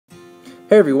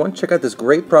Hey everyone, check out this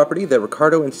great property that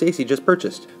Ricardo and Stacy just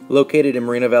purchased. Located in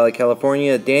Moreno Valley,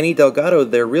 California, Danny Delgado,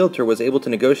 their realtor, was able to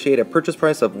negotiate a purchase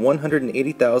price of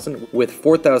 $180,000 with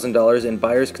 $4,000 in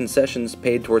buyer's concessions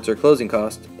paid towards their closing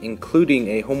costs, including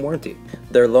a home warranty.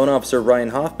 Their loan officer, Ryan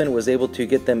Hoffman, was able to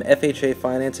get them FHA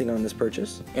financing on this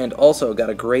purchase and also got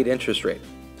a great interest rate.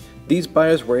 These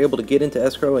buyers were able to get into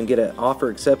escrow and get an offer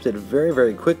accepted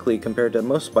very quickly compared to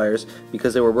most buyers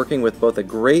because they were working with both a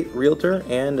great realtor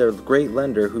and a great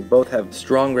lender who both have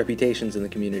strong reputations in the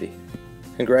community.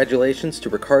 Congratulations to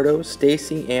Ricardo,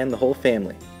 Stacy, and the whole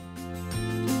family.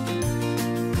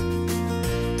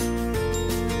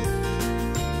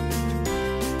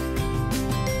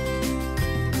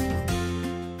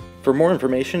 For more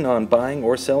information on buying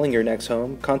or selling your next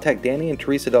home, contact Danny and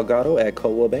Teresa Delgado at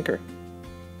Coldwell Banker.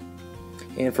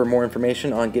 And for more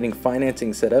information on getting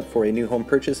financing set up for a new home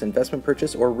purchase, investment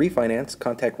purchase, or refinance,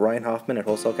 contact Ryan Hoffman at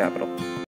Wholesale Capital.